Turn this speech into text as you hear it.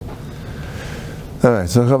All right,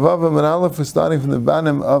 so Chavav and Aleph, we're starting from the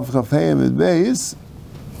bottom of Chafayim and Beis.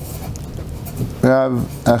 Rav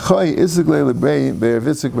Achoy Isiglei Lebrei Be'er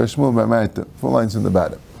Vitzik B'Shmuel B'Marta. 4 lines from the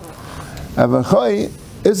bottom. Rav Achoy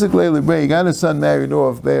Isiglei Lebrei got his son married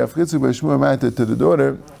off Be'er Vitzik B'Shmuel B'Marta to the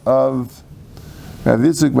daughter of Rav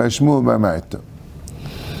Vitzik B'Shmuel B'Marta.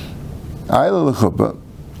 Ayla L'Chuppah.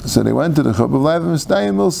 So they went to the Chuppah of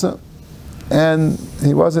Mistayim Milsa, and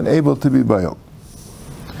he wasn't able to be Baal.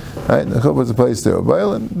 Right? The Chuppah was a place they were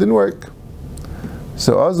Baal, and it didn't work.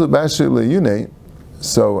 So Azul Bashir Le'Yunei,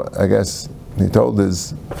 so I guess he told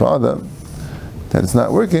his father that it's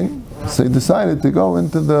not working, so he decided to go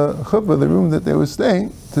into the chuppah, the room that they were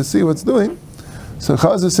staying, to see what's doing. So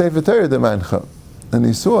Chaz a Sefer Torah de Mancha, and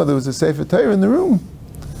he saw there was a Sefer Torah in the room.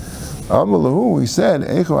 Amalahu, he said,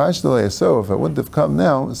 Eicho Ashdalei Aso, if I wouldn't have come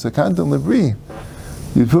now, Sakantan Lebri,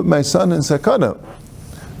 you'd put my son in Sakana.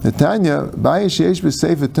 Netanya, Bayish Yesh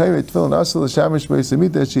B'Sefer Torah, Tfilin Asal Shamash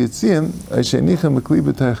B'Yisamita Sheyitziyim, Aishenicha Mekli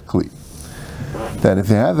B'Tech Kli. That if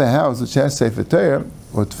you have a house which has Sefer Torah,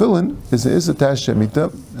 or Tefillin is attached to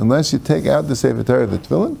Shemitah, unless you take out the Sefer Torah of the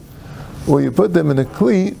Tefillin, or you put them in a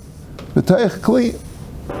Kli, B'Tech Kli,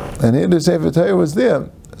 and here the Sefer Torah was there.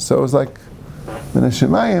 So it was like, in a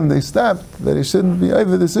Shemayim, they stopped that he shouldn't be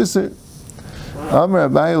over the sister. Amr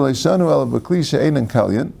Abayi Leishanu Ala B'Kli She'ein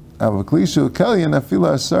Kalyan, Ala B'Kli She'u Kalyan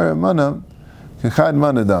Afila Asara Mana Kechad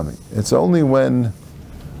Mana Dami. It's only when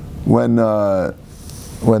the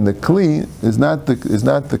kli is not the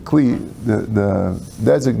kli, the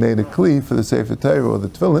designated kli for the Sefer Torah or the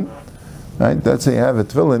tefillin, right? That's how you have a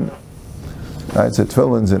tefillin, right? So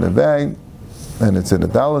tefillin's in a bag, and it's in a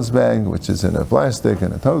dollar's bag, which is in a plastic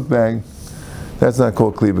and a tote bag. That's not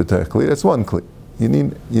called kli b'tech kli. That's one kli. You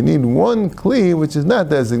need one kli which is not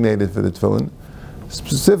designated for the tefillin,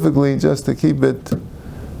 specifically just to keep it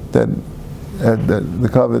the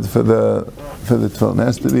covered for the tefillin. It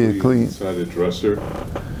has to be a kli. Inside a dresser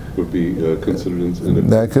would be considered in a...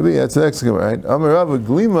 That could be. That's the next one, right? Amarava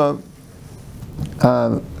glima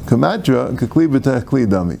kamatra kakli b'tech kli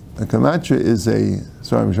dami. A kamatra is a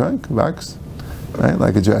box, right,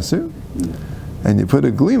 like a dresser, and you put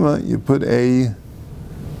a glima, you put a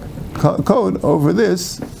coat over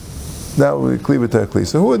this. That would be kli b'tech kli.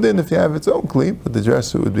 So who would then, if you have its own kli, but the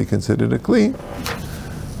dresser would be considered a kli,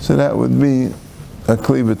 so that would be a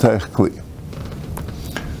kli b'tech kli.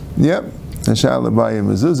 Yep. And Shala by a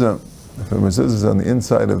mezuzah. If a mezuzah is on the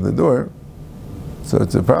inside of the door, so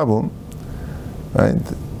it's a problem, right?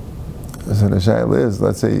 So the Shala is,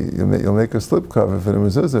 let's say you'll make a slipcover for the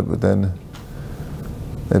mezuzah, but then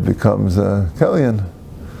it becomes a Kellyan.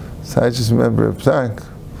 So I just remember a psak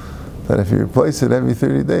that if you replace it every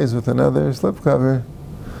 30 days with another slipcover,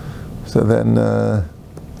 so then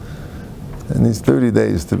it needs 30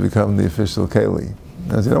 days to become the official keli.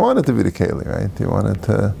 Because you don't want it to be the keli, right? You want it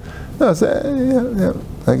to... No, so,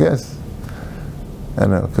 I guess. I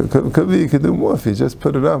don't know. Could be you could do more if you just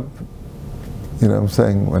put it up. You know what I'm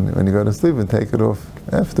saying? When you go to sleep and take it off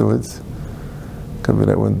afterwards. Could be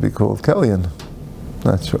that wouldn't be called Kellyan.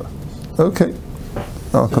 Not sure. Okay.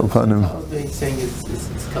 I'll call upon him. He's saying it's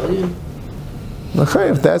Kellyan?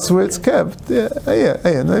 If that's where it's kept,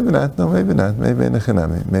 maybe not. No, maybe not. Maybe in a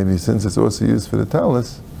Chanami. Maybe since it's also used for the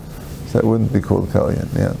talis, so that wouldn't be called Kellyan.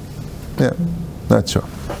 Yeah. Not sure.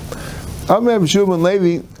 Amr B'Shulman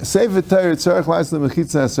Levi, Sefer Torah tzarich la'aseh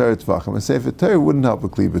mechitza asar tvachim. A Sefer Torah wouldn't help a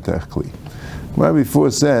kli b'tech kli. Gemara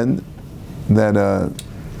before said that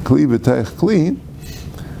kli b'tech kli,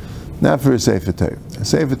 not for a Sefer Torah. A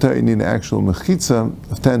Sefer Torah you need an actual mechitza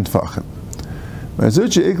of 10 tvachim.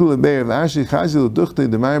 Marzucha ikul lebeir of Ashi chazi l'duchte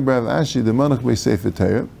d'may brav Ashi d'manach bei Sefer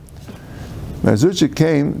Torah. Marzucha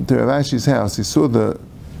came to Rav Ashi's house. He saw the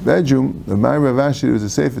bedroom, the May Rav Ashi, there was a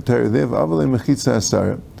Sefer Torah there, v'avalei mechitza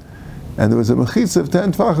asara. And there was a mechitza of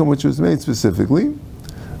 10 tvachim which was made specifically.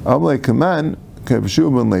 Amalei kaman Rav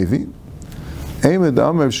Shulman Levi. Eimed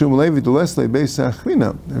Amar Rav Shulman Levi d'lesle beis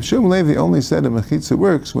achrina. Rav Shulman Levi only said a mechitza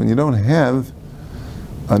works when you don't have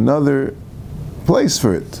another place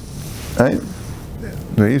for it. Right?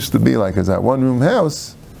 There used to be like it's that one-room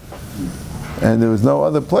house, and there was no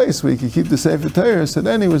other place where you could keep the Sefer Torah. So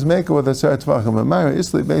then he was making with a Sar Tvachim. Amar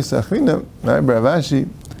Isli Beis Achrina. Rav Ashi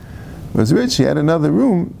was rich. He had another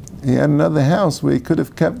room. He had another house where he could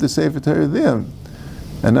have kept the Sefer Torah there,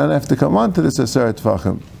 and not have to come on to this Asar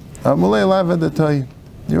Tvachim. Amalei Lav Adatoi.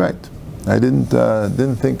 You're right. I didn't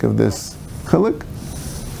think of this chiluk,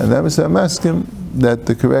 and that was I'm asking that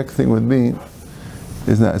the correct thing would be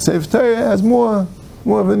is not Sefer Torah has more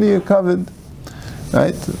of a near covered,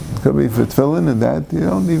 right? It could be for tefillin and that, you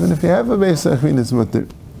don't, even if you have a Beis Achrina it's mutter.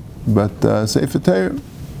 But Sefer Torah,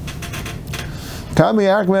 Kami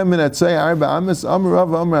akmem min atzay arba amis amar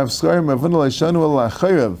Rav amar Rav Sorscher mavun leishanu al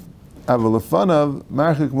achayrav avalafanav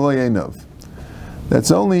marchik mulayinov.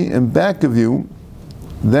 That's only in back of you,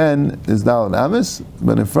 then is Dalet Amis,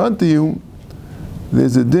 but in front of you,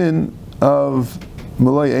 there's a din of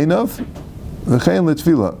mulayinov, v'chein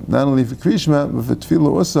l'tfila. Not only for Krishma, but for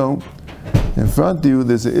tefillah also. In front of you,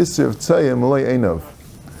 there's a isser of tzaya mulayinov.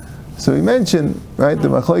 So he mentioned, right, the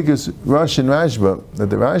machlekes Rosh and Rashba, that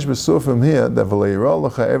the Rashba saw from here that v'leirol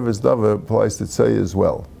l'cha evers davar applies to tzaya as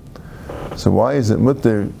well. So why is it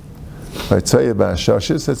mutter by tzaya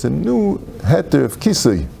b'ashashis? That's a new heter of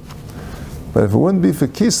kisei. But if it wouldn't be for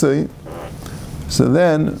kisei, so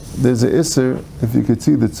then there's a isser if you could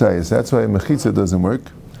see the tzayis. That's why a mechitza doesn't work.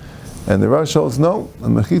 And the Rosh holds no, a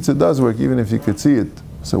mechitza does work even if you could see it.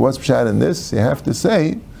 So what's pshat in this? You have to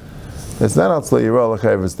say it's not al tzleirol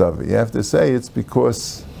l'chayvus davar. You have to say it's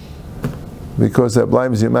because that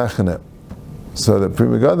blimes your machane. So the Pri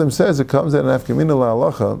Megadim says it comes out in Afkamina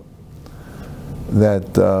la'alacha that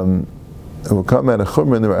it will come out a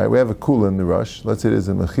chumrah in the Rosh. We have a kula in the Rosh. Let's say there's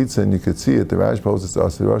a mechitza and you could see it. The Rosh holds it's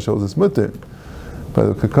us. The Rosh holds it's mutter. But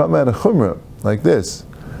it could come out a chumrah like this.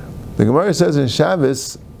 The Gemara says in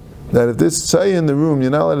Shabbos that if this tzayah in the room,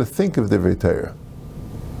 you're not allowed to think of divrei Torah.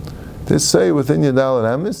 This tzayah within your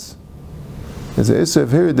Dalet Amis is a issue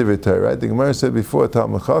of here divrei Torah, right? The Gemara said before,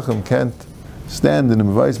 Talmud Chacham can't stand in the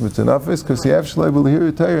Mavais Mitzanafis because he actually able to hear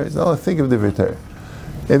Torah. He's not allowed to think of divrei Torah.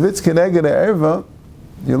 If it's keneged erva,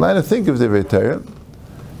 you're allowed to think of divrei Torah.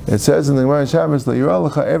 It says in the Gemara in Shabbos, "Le'yirah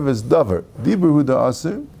lecha erva's davar dibur hu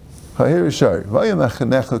da'aser chahir shari v'yam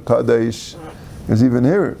achanecha kadosh." There's even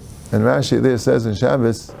here, and Rashi there says in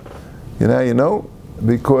Shabbos, you know,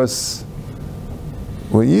 because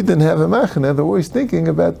when you didn't have a machane, they're always thinking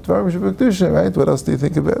about Dvarim Shebekdusha, right? What else do you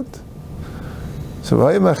think about? So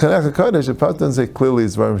v'yam achanecha kadosh, the part doesn't say clearly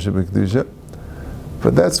it's Dvarim Shebekdusha.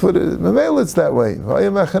 But that's what it is. Mamel, it's that way.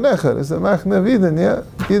 V'ayim machanecha. It's a machane of Eden, yeah?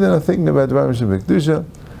 Eden are thinking about Dvarim Shebekdusha.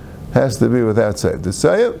 Has to be without tzayah. The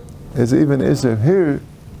tzayah is even isser here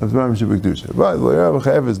of Dvarim Shebekdusha. But l'yirav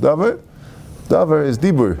chayev is davar. Davar is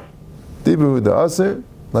dibur. Dibur with the aser.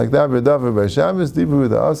 Like davar by Shabbos. Dibur with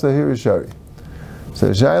the aser here is shari. So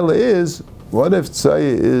the shaila is, what if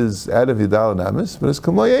tzayah is out of Yidal Namis, but it's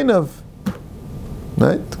k'moyenav?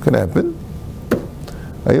 Right? Could happen.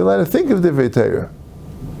 Are you allowed to think of divrei Torah?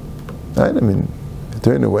 Right? I mean, if you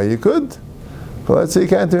turn away, you could. But let's say you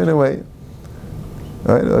can't turn away.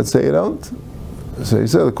 Right? Let's say you don't. So he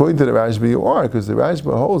said, according to the Rashba, you are, because the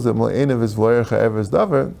Rashba holds that Mla'enav is V'lerecha Evers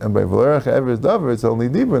Davar, and by V'lerecha Evers Davar, it's only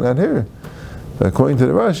Dibur, not here. But according to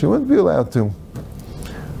the Rosh, you wouldn't be allowed to,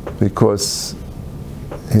 because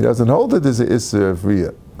he doesn't hold it as an Isser of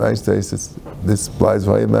Riyah. Right? So he says, this applies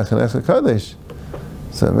V'ayim Machanecha Kadesh.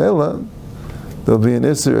 So Mela, there'll be an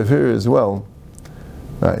Isser of here as well.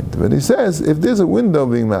 Right? But he says, if there's a window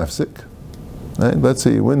being mafsik, right? Let's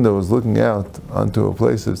say your window is looking out onto a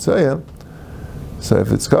place of tzayah, so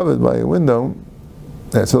if it's covered by a window,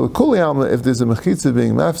 so the kuli alma, if there's a mechitza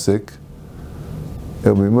being mafsik,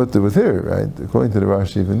 it'll be mutter with here, right? According to the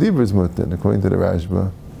Rashi, even Dibur is mutter, and according to the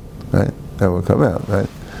Rashba, right? That will come out, right?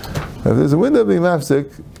 If there's a window being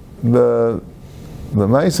mafsik, the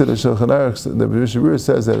Ma'aser, the Shulchan Aruch, the B'Rishur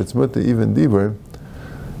says that it's mutter even Dibur,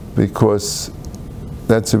 because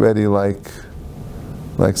that's already like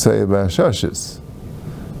say about shashis.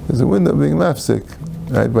 There's a window being mafsik,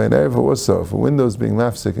 right? By an erva also. If a window is being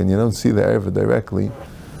mafsik and you don't see the erva directly,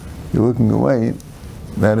 you're looking away,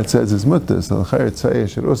 and it says it's mutter, so the chayr tzayah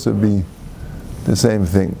should also be the same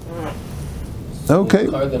thing. Okay.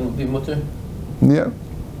 The car then would be mutter? Yeah.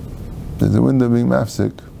 There's a window being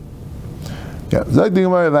mafsik. Yeah. Zag the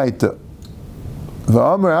Gemara weiter.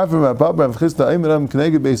 V'amar Aharon Rabbi v'chista Eimeram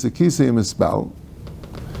k'neged beis hakisei mispal.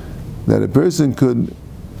 That a person could,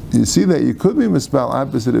 you see that you could be mispal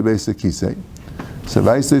opposite of beis hakisei. So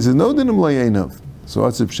Rabbi says, no dinim layenov. So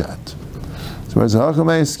what's the pshat? So as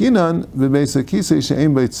hachamay skinan v'beis hakisei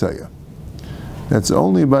she'ein beit tzayah. That's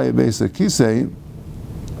only by a beis hakisei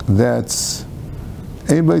that's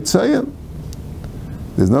ein beit tzayah.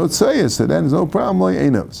 There's no tzayah, so then there's no problem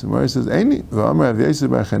layenov. So Rabbi says, Eini v'amar Rav Yosef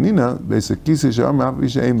bar Chanina beis hakisei she'amar hafi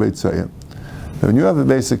she'ein beit tzayah. When you have a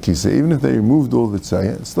beis hakisei, even if they removed all the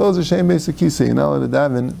tzayah, it still is a she'ein beis hakisei. You're not allowed to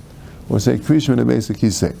daven or say krishma in a beis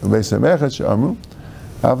hakisei. A beis hamechatz she'amru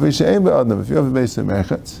hafi she'ein be'adam. If you have a beis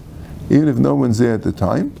hamechatz, even if no one's there at the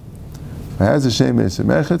time, if it has a she'ein beis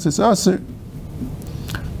hamechatz, it's aser.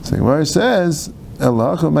 So Gemara says, "El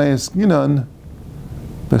hachamay eskinan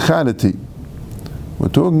b'chadati." We're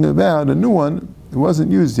talking about a new one. It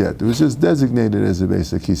wasn't used yet. It was just designated as a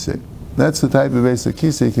beis hakisei. That's the type of beis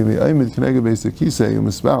hakisei can be aimed k'neged beis hakisei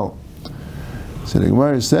u'mispal. So the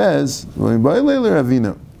Gemara says, his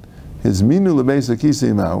minu lebeis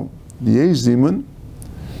hakisei ma'u, yesh zimun,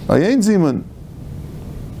 ayin zimun.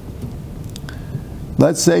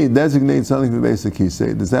 Let's say he designates something for beis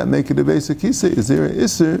hakisei. Does that make it a beis hakisei? Is there an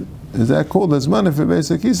isser? Is that called as mana for beis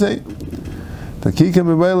hakisei? Takikam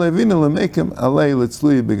b'bayil levina lemekim alei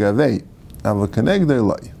letzlui b'gavei aval kenegdei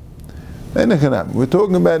loy. We're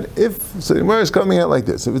talking about if, so the Gemara is coming out like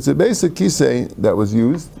this. If it's a beis hakisei that was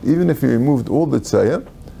used, even if you removed all the tzaya,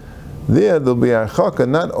 there'll be a chaka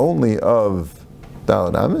not only of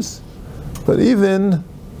Daled Amis, but even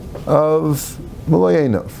of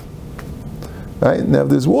Maloyenov. Right? Now, if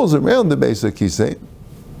there's walls around the beis hakisei,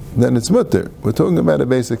 then it's mutter. We're talking about a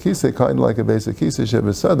beis hakisei, kind of like a beis hakisei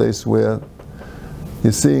shebesades, where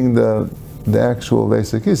you're seeing the actual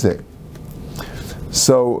beis hakisei.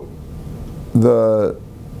 So,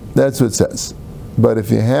 that's what it says. But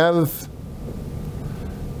if you have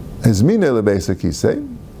his mina lebeis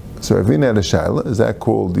hakisei, so if you had a shaila, is that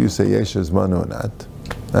called, do you say yeshes manu or not?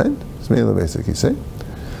 Right? His mina lebeis hakisei.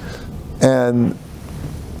 And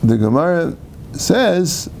the Gemara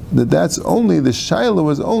says that that's only, the shaila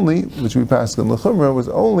was only, which we passed on l'chumra, was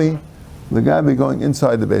only the guy be going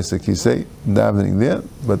inside the beis hakisei, davening there,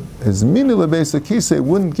 but his mina lebeis hakisei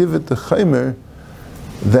wouldn't give it the chaymer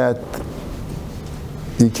that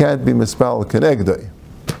he can't be mispal kenegdoi.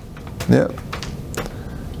 Yeah.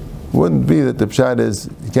 Wouldn't be that the pshat is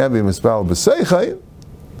he can't be mispal b'seichai,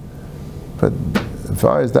 but as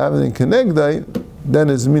far as davening kenegdoi, then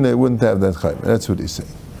his mina wouldn't have that chayim. That's what he's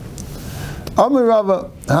saying. Amar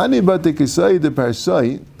Rava, Hani batikisai de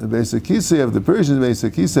parsai, the beis hakisei of the Persian beis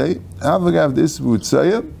hakisei, avagav this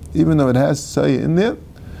vutzaya, even though it has tzaya in there,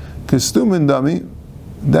 kastumin dami,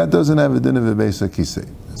 that doesn't have a din of a beis hakisei.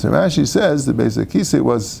 So Rashi says the beis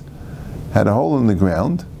hakisei had a hole in the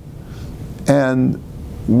ground, and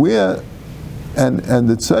the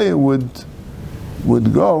tzaya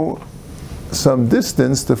would go some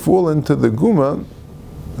distance to fall into the guma,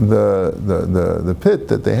 the pit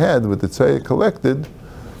that they had with the tzaya collected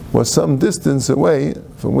was some distance away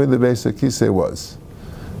from where the beis hakisei was.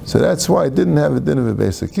 So that's why it didn't have a din of a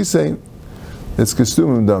beis hakisei. It's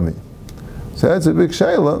kastumim dami. So that's a big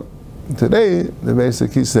shayla. Today, the beis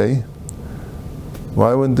hakisei,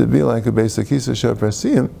 why wouldn't it be like a beis hakisei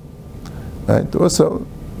she'aprasiyim? Right? Also,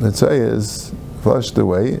 the tzaya is flushed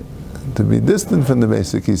away to be distant from the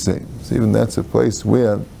beis hakisei. So even that's a place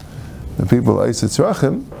where the people eis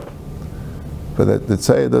etzrachim, but that the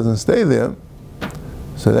tzaya doesn't stay there.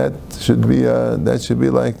 So that should be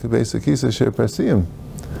like the beis hakisei she'aprasiyim.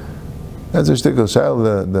 That's a shtickle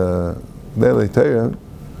shayla. The Leilei Torah,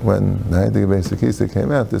 when the Heilige Beis HaKisei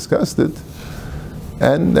came out, discussed it,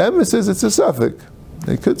 and the Emma says it's a suffix.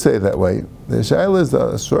 They could say it that way. The Shaila is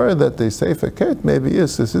the Asura that they say for Kert, maybe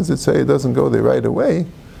is, so since it say it doesn't go there right away,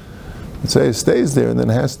 it say it stays there and then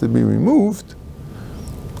has to be removed.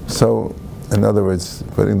 So, in other words,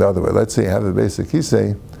 putting the other way, let's say you have a Beis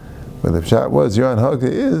HaKisei, where the pshat was, your anhaga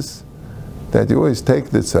is that you always take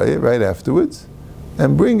the tzayah right afterwards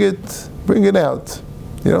and bring it out.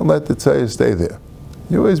 You don't let the tzayah stay there.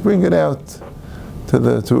 You always bring it out to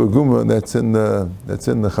a guma that's in the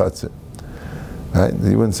chatzir. Right?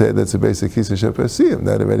 You wouldn't say that's a beis hakisei she'aprasiyim.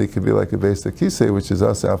 That already could be like a beis hakisei, which is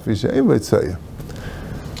also alfi she'ein b'tzayah.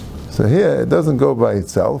 So here it doesn't go by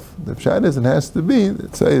itself. The pshat is it has to be the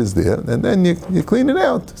tzayah is there, and then you clean it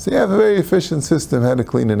out. So you have a very efficient system how to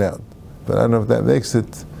clean it out. But I don't know if that makes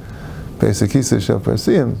it beis hakisei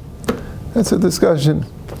she'aprasiyim. That's a discussion.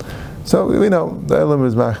 So we know the Elam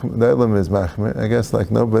is machmer. I guess like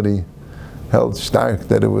nobody held stark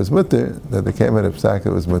that it was mutter, that they came at a psak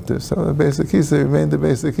it was mutter. So the beis hakisei remained the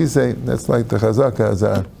beis hakisei. That's like the chazaka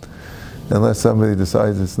azar, unless somebody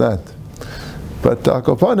decides it's not. But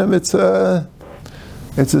akoponim, it's a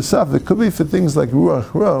saf. It could be for things like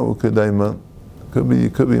ruach ra ukedaima. Could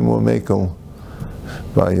be more mekel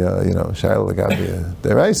by shayla lagabi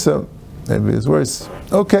deraisa. Maybe it's worse.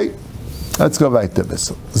 Okay. Let's go back to this.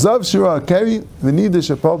 Zav shura keri v'nida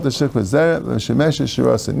shapal t'shich v'zera v'shemesha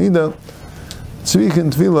shura senida tzvichen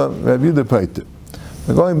tvila Rabbi Yehuda paiter.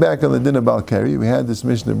 We're going back on the din of Bal Keri. We had this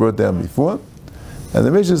Mishnah brought down before, and the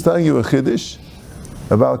Mishnah is telling you a chiddush.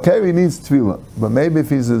 A Bal Keri needs tvila, but maybe if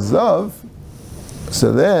he's a zav,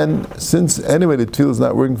 so then since anyway the tvila is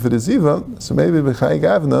not working for the ziva, so maybe b'chai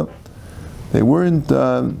gavna they weren't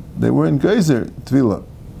geyser tvila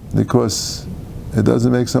because it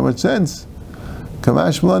doesn't make so much sense.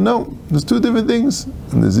 Kamashmala, no. There's two different things.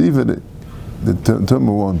 And the ziva, the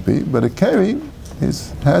tumah won't be, but a keri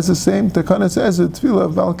has the same takanas as a tefillah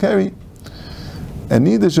of Bal Keri. And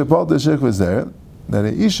neither shapal teshich was there, that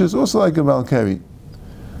a isha is also like a Bal Keri.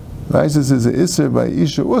 Raisis is an Isser by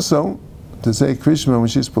Isha also to say Krishma when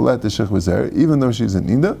she's Palet the Shech V'Zer, even though she's in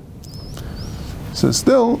Nida. So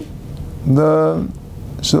still,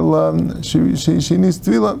 she needs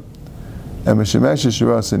Tvila. And Meshemesh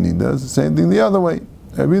Shiras and Nida is the same thing the other way.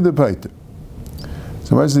 Rabbi the Paiter.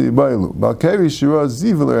 So what's the Yibailu? Balkari Shiraz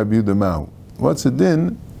Ziva Rabbi Yehuda Mahu. What's the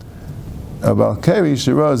din about Kari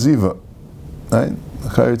Shiraz Ziva? Right?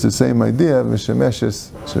 It's the same idea. Meshemesh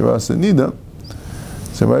Shiras and Nida.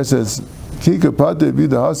 So where it says Kika Pater Rabbi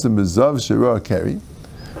Yehuda Hasan Bezav Shirah Kari.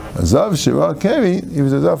 Azav Shirah Kari, he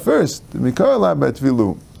was Azav first. The Mikar La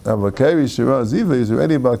Batvilu. Balkari Shiraz Ziva is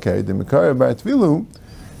already Balkari. The Mikar Batvilu,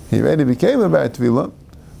 he already became a Batvila.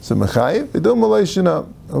 So Mechayiv, Idum Malayshina.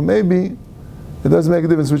 Or maybe it doesn't make a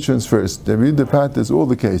difference which one's first. They read the path as all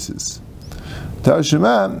the cases.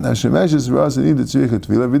 Tashema, Hashemesh is Ras and Ida Tzrich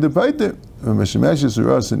Tvila, read the Paiter. Hashemesh is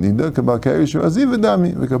Ras and Ida, Kabakari Shraziva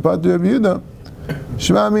Dami, Vikapatu Rabbi Yehuda,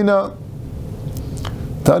 Shema Mina.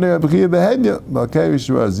 Tani Rabbi Chia Behedya, Balkari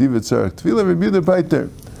Shraziva Tzarech Tvila, Rabbi Yehuda Paiter.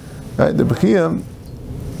 Right, the Bechia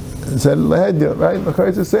said Lahedya, right?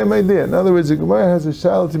 It's the same idea. In other words, the Gemara has a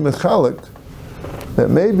shalati mechalik that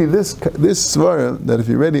maybe this svara, that if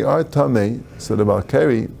you already are tamei, so the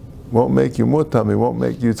balkari won't make you more tamei, won't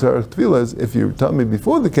make you tzarech tfilas if you're tamei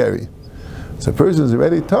before the keri. So a person is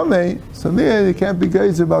already tamei, so there you can't be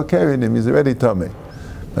geizer balkari in him, he's already tamei.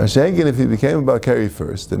 Now Shenkin, if he became a balkari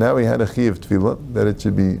first, and now he had a chi of tefillah, that it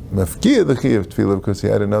should be mafkir the chi of tefillah because he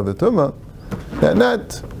had another tumah, that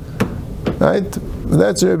not, right?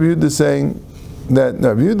 That's Rabbi Yehuda saying that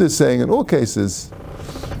Rabbi Yehuda is saying in all cases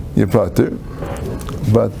you're pater,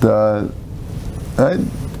 but right?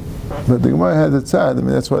 But the Gemara had it sad. I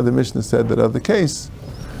mean, that's why the Mishnah said that other case,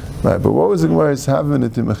 right? But what was the Gemara's having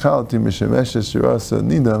it to Mechalti Mishemesh Shirasa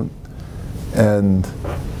Nidam and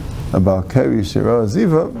about Keri Shira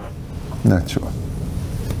Ziva? Not sure.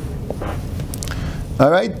 All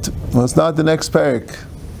right, well, it's not the next parak.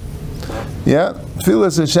 Yeah,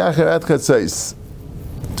 Tfilas and Shachar at Chatzais.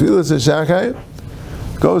 Tfilas and Shachar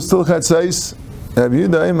goes till Chatzais. Rabbi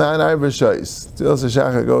Yehuda Iman Arba Shais. Tfilas and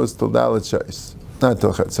Shachar goes till Dalet Shais, not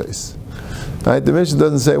till Chatzais. Right? The Mishnah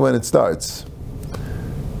doesn't say when it starts.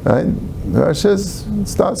 Right? Rashi says it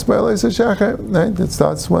starts by Elois Shachar. Right? It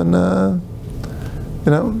starts when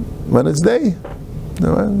when it's day.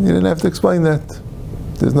 You didn't have to explain that.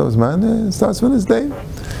 There's no Zman. It starts when it's day.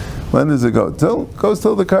 When does it go? Goes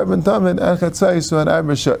till the carbon tamid and chatzais and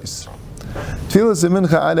arba shais. Tfilas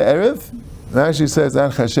mincha ad erev. Rashi says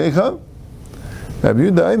ad chashecha. Rabbi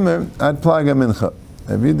Yehuda Eimer ad plaga mincha.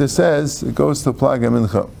 Rabbi Yehuda says it goes to plaga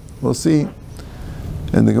mincha. We'll see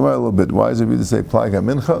in the Gemara a little bit. Why does Rabbi Yehuda say plaga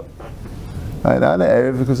mincha? Ad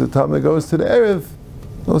erev because the tamid goes to the erev.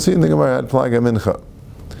 We'll see in the Gemara ad plaga mincha.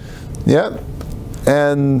 Yeah,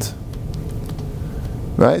 and.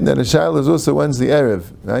 Right? Then the shaila is also when's the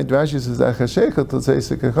erev. Right? Rashi says achasheka till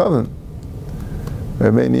tzeisik kachavim.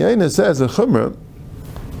 Rabbi Yaina says a chumrah,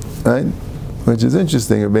 right? Which is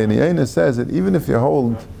interesting. Rabbi Yaina says that even if you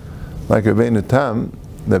hold like Rabbi Tam,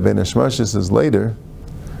 that Ben Hashmashis is later,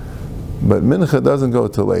 but mincha doesn't go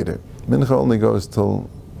till later. Mincha only goes till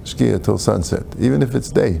shkia, till sunset, even if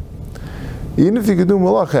it's day. Even if you could do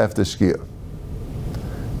malach after shkia.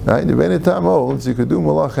 Right? Rabbi Tam holds you could do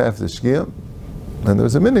malach after shkia. And there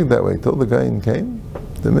was a minhag that way till the Gain came.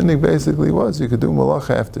 The minhag basically was you could do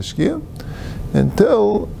malacha after shkia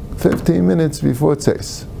until 15 minutes before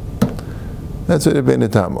tzeis. That's what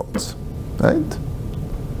Rabbeinu Tam holds, right?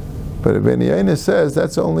 But Rabbeinu Yaina says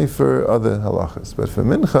that's only for other halachas. But for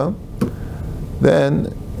mincha,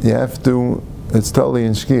 then you have to. It's totally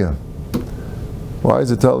in shkia. Why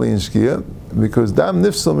is it totally in shkia? Because dam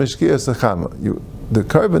nifsal mishkia sachama. The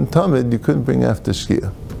carbon tamid you couldn't bring after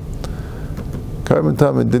shkia. Carbon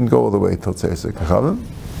tamid didn't go all the way till tzeisik kachavim.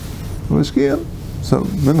 It was shkia. So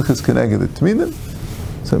mincha is connected to tmidim.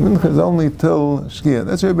 So mincha is only till shkia.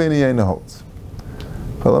 That's where Rabbeinu Yaina holds.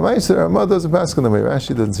 But Lamaisa, Ramah doesn't paskin the way.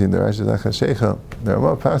 Rashi doesn't see the Rashi Achashecha. The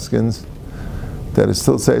Ramah paskins that it's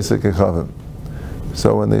still tzeisik kachavim.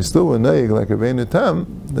 So when they still were neig like Rabbeinu Tam,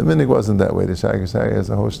 the minig wasn't that way. The Shagir has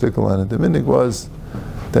a whole shtickle on it. The minig was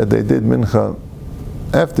that they did mincha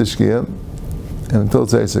after shkia until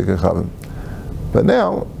tzeisik kachavim. But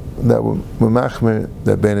now that we're machmer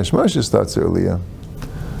that Ben Hashmashis starts earlier,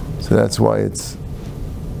 so that's why it's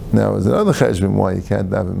now is another cheshbon why you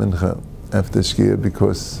can't have a mincha after shkia,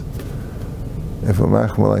 because if we're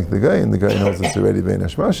machmer like the guy and the guy knows it's already Ben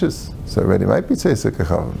Hashmashis, so already might be tzeisik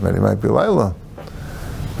kachavim, already might be laila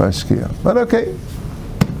by shkia. But okay,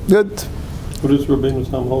 good. What does Rabbeinu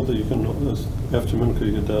Tam hold that you can after mincha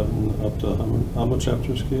you get that up to how much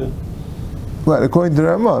after shkia? Right, according to the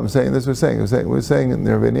Ramah, I'm saying this. We're saying in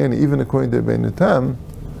the Rabbeinu, even according to Rabbeinu Tam,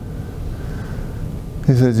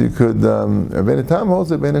 he says you could. Rabbeinu Tam holds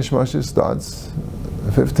that Rabbeinu Shmosher starts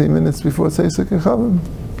 15 minutes before Tzeisek Chavim.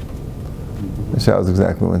 It shows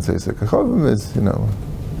exactly when Tzeisek Chavim is.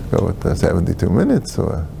 Go with 72 minutes,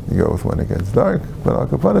 or you go with when it gets dark. But Al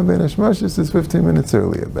Kapanah Rabbeinu Shmosher says 15 minutes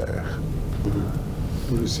earlier, Berech.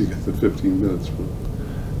 Where does he get the 15 minutes from?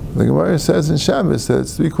 The Gemara says in Shabbos that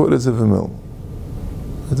it's 3/4 of a mil.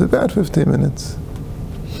 It's about 15 minutes.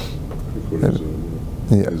 3/4 of a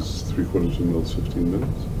mil. Yeah. Is 3/4 of a mil 15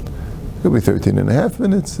 minutes? It could be 13.5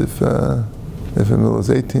 minutes if a mil is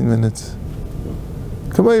 18 minutes.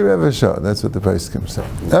 Kamei Reva Shah, that's what the Poskim say.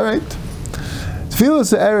 All right.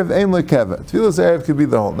 Tfilas Erev Ein Lekeva. Tfilas Erev could be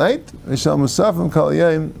the whole night. Mishal Musafim Kal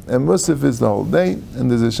Yom, and Musaf is the whole day.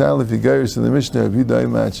 And there's a shal if you go in the Mishnah of Yudai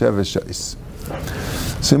Ma'at Sheva Shais.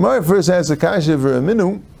 So Gemara first has a kasha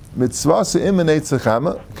v'raminu mitzvah se'im and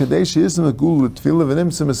eitzachama kadesh yism agul l'tfilah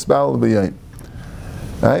v'nimtzim espal b'yayim.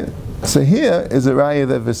 Right? So here is a raya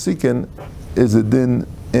that v'sikin is a din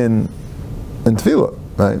in tfilah,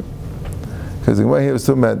 right? Because the Gemara here was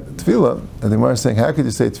talking about tfilah, and the Gemara is saying, how could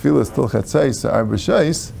you say tfilah still chatzais or arba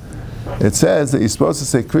shais? It says that you're supposed to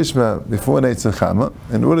say krishma before eitzachama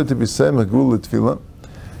in order to be se'im agul l'tfilah,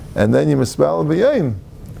 and then you mispal b'yayim.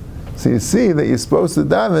 So you see that you're supposed to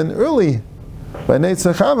daven early by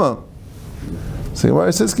Neitzachama. So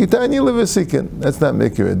Gemara says, Kitani levasikin. That's not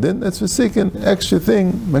Mikir Adin, that's Vasikin, extra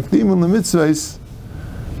thing, Makdimun lemitzvahs.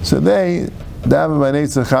 So they daven by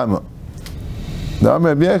Neitzachama. The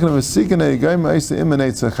Amr Rabbi Yechon Vasikin Eigaim Aisa Im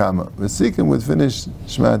Neitzachama. Vasikin would finish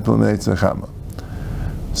Shmat Pil Neitzachama.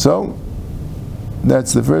 So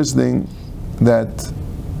that's the first thing, that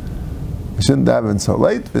you shouldn't daven so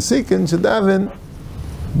late. Vasikin should daven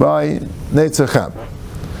by Neitzacham.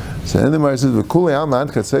 So then the Gemara says, "V'kulei alman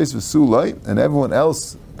chatzais v'sulai," and everyone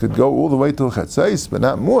else could go all the way till chatzais, but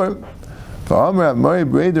not more. V'amar Amari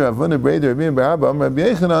Breder Avuna Breder Rabbi Barabba Amar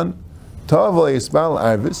Rabbi Yechanan Tav Yisbal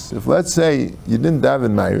Arvis. If let's say you didn't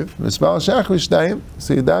daven Ma'ariv, Yisbal Shachris Shtayim,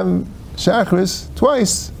 so you daven Shachris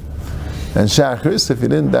twice, and Shachris, if you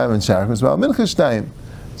didn't daven Shachris, Yisbal Mincha Shtayim.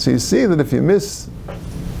 So you see that if you miss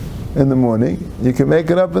in the morning, you can make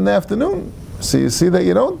it up in the afternoon. So you see that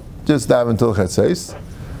you don't just daven till chatzais,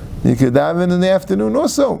 you could daven in the afternoon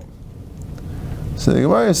also. So the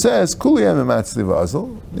Gemara says, Kuli yom matzli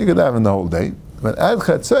v'azal, you could daven the whole day, but at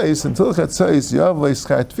chatzais, until chatzais, you have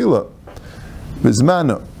schar tefillah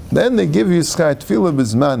bizmana. Then they give you schar tefillah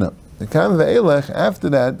bizmana. The kam ve'elech, after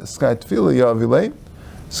that, schar tefillah yavilei,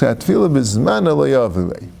 schar tefillah bizmana lo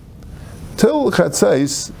yavilei. Till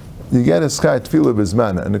chatzais, you get a schar tefillah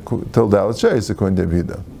bizmana, and till dalat shayis, according to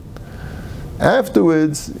Yehuda.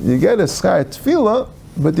 Afterwards, you get a schar tefillah,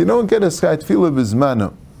 but you don't get a schar tefillah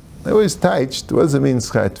bizmana. They always touched, what does it mean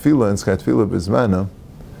schar tefillah and schar tefillah bizmana?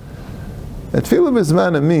 A tefillah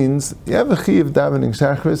bizmana means, you have a chiyuv davening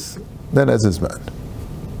shachris, that has a zman.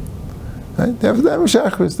 Right? You have to daven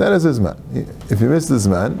shachris, that has a zman. If you miss the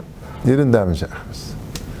zman, you didn't daven shachris.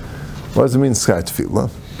 What does it mean schar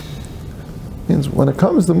tefillah? It means when it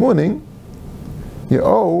comes the morning, you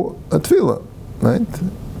owe a tefillah, right?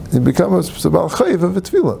 You become a sabal chayiv of a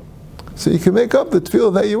tefillah. So you can make up the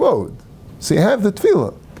tefillah that you owed. So you have the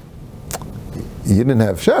tefillah. You didn't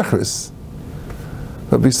have shachris,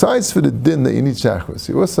 but besides for the din that you need shachris,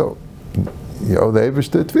 you also owe the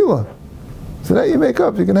Eibush the tefillah. So that you make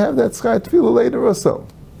up, you can have that schar tefillah later also.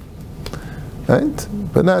 Right?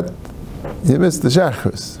 But not, you missed the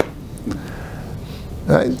shachris.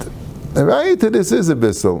 Right? The right to this is a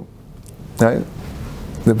bissel. Right?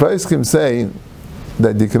 The Poskim say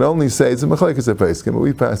that you can only say, it's a machlekes a Poskim, but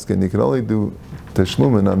we paskin, you can only do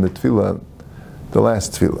tashlumin on the tefillah, the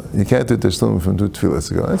last tefillah. You can't do tashlumin from 2 tefillahs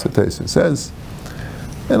ago. That's what Tosfos says.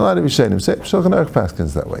 And a lot of Yishayim say, Shulchan Aruch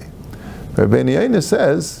paskins that way. Rabbi Yeina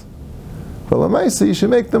says, well, Lamaisa, you should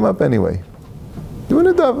make them up anyway. Do a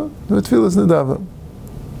nedava, do a tefillahs nedava.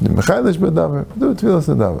 Do mechalish b'davar, do a tefillahs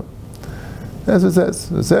nedava. That's what it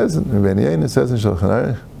says. It says, Rabbi Yeina says in Shulchan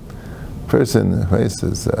Aruch, person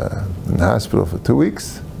is in the hospital for 2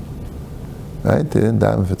 weeks, right? They didn't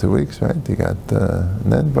daven for 2 weeks, right? He got, and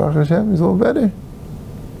then Baruch Hashem, he's a little better.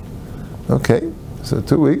 Okay, so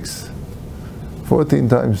 2 weeks, 14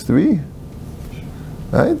 times 3,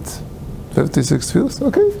 right? 56 fields,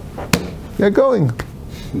 okay, get going.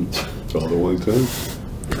 It's all in one time.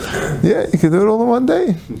 Yeah, you can do it all in one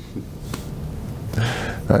day.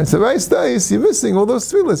 Right, so right days, you're missing all those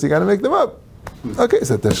tefillahs, you got to make them up. Okay,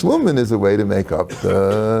 so tashlumin is a way to make up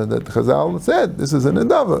that Chazal said. This is an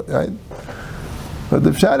nedava, right? But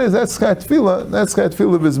the pshat is that's Chat Tefillah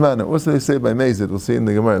Bizmana. What do they say by Mezid? We'll see in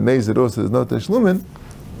the Gemara. Mezid also is no Teshlumin.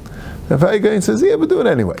 If Haigain says, yeah, but do it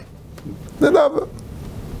anyway. The Dava.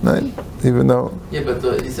 Right? Even though. Yeah, but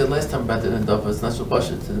he said last time about the Dava, it's not so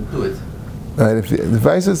bashit to do it. Right, if the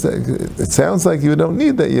advice is that it sounds like you don't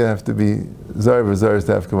need that you have to be Zar v'Zar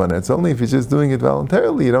to have Kavanah. It's only if you're just doing it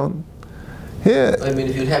voluntarily, you don't. Here, I mean,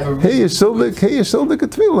 if you'd have a hey, you shuldik a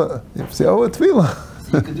Tefillah. You say, oh, a Tefillah.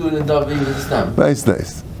 So you could do it in Dava even in Islam. Nice.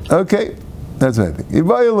 Okay, that's what I think.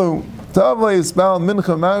 Ivayilu, Tavla Yisbal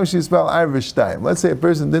Mincha Ma'ush Yisbal Irish time. Let's say a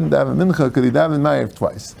person didn't have a Mincha, could he have in Ma'ariv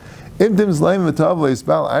twice? If Tim Zlaim V'Tavla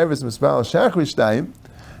Yisbal Irish Yisbal Shachrish time,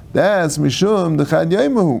 that's Mishum D'Chad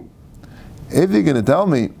Yaimahu. If you're going to tell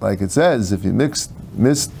me, like it says, if you missed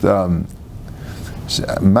Ma'ariv,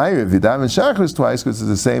 you daven Shachris twice because it's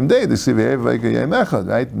the same day.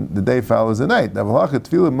 Right? The day follows the night.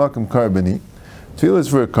 Tefillah is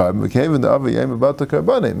for a carbon.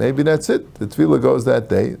 Maybe that's it. The tefillah goes that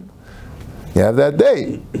day. You have that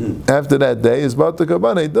day. After that day is Bata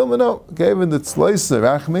Karbane. Dilmano. Given the Tzloisa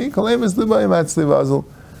Rachmi, Kalem is Libayim Atzli Vazel.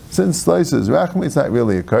 Since Tzloisa is Rachmi, it's not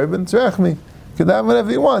really a carbon, it's Rachmi. You can have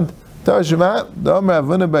whatever you want. Tarjumat, the Omer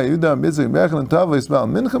Avuna Bay Yudah Mizik Mechel and Tava Yismael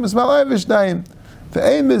Mincham Yismael Irish Daim.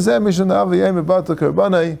 Ve'ein Bizem Mishon Avi Yem Bata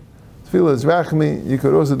Karbane. Tefillah is Rachmi. You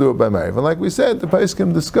could also do it by Ma'ariv. And like we said, the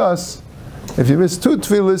Paiskim discuss. If you miss two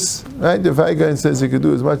tefillahs, right, the Vaigain says you could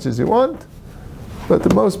do as much as you want, but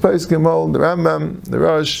the most Paiskim hold, the Rambam, the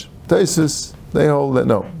Rosh, Taisus, they hold that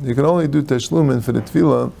no, you can only do Teshlumin for the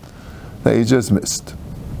tefillah that you just missed.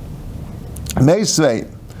 Meisvei,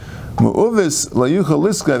 Mu'uvis la yuchal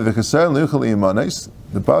liska v'chasar la yuchal imanes.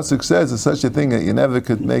 The pasuk says there's such a thing that you never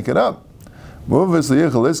could make it up. Mu'uvis la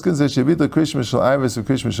yuchal liska zeh shabita krishma shal iris or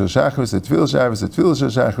krishma shal shachris, a tefillah shal iris, a tefillah shal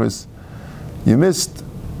shachris. You missed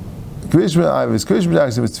Krishma Ivis, Krishma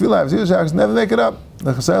Jackson, with Tefillah Ivis, Jackson, never make it up.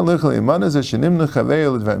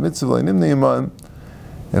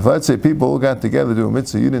 If let's say people all got together to do a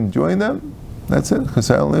mitzvah, you didn't join them, that's it.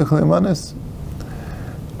 So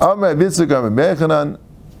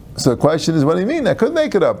the question is, what do you mean? I could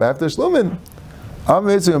make it up after Shlumin.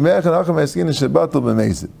 That's if you're Mavatal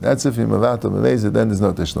B'mezid, then there's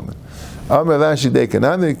no Teshlumin.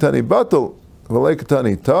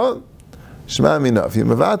 Shema Mina. If you're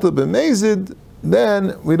Mavatal B'mezid,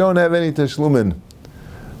 then we don't have any Teshlumin.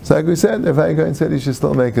 So like we said, if Haigain said you should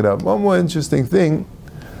still make it up. One more interesting thing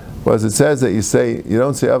was it says that you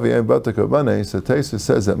don't say Aviyam Bata Karbane, so Taisus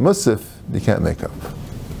says that Musaf you can't make up.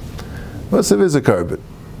 Musaf is a carbon.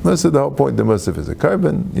 Musaf, the whole point of Musaf is a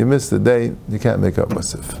carbon. You miss the day, you can't make up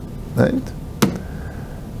Musaf. Right?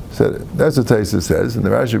 So that's what Taisus says, and the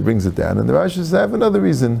Rashi brings it down, and the Rashi says I have another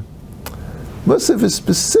reason. Musaf is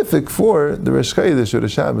specific for the Rosh Chodesh or the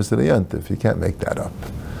Shabbos and the Yontif. You can't make that up.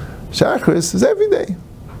 Shachris is every day.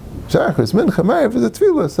 Shachris, Mincha, Ma'ariv is a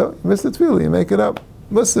Tefillah, so you miss the Tefillah, you make it up.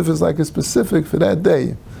 Musaf is like a specific for that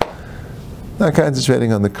day. Not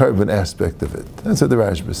concentrating on the carbon aspect of it. That's what the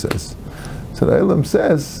Rashba says. So the Ilam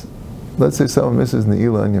says, let's say someone misses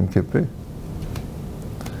Ne'ilah on Yom Kippur.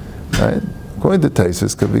 Right? According to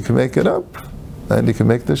Taisus, we can make it up. And you can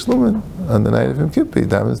make the Shlumin on the night of Yom Kippur.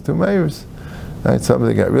 That was 2 Ma'ariv. Right,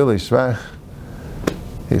 somebody got really schwach.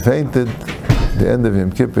 He fainted. At the end of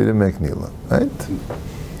Yom Kippur, he didn't make Nila. Right?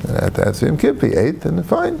 And after Yom Kippur, he ate, and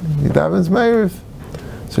fine. He davens Ma'ariv.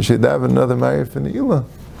 So she daven another Ma'ariv for Nila.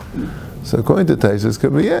 So according to Taisus,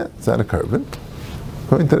 could be, it's not a carbon.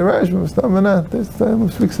 According to the Rashba, it's not, this time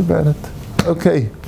speaks about it. Okay.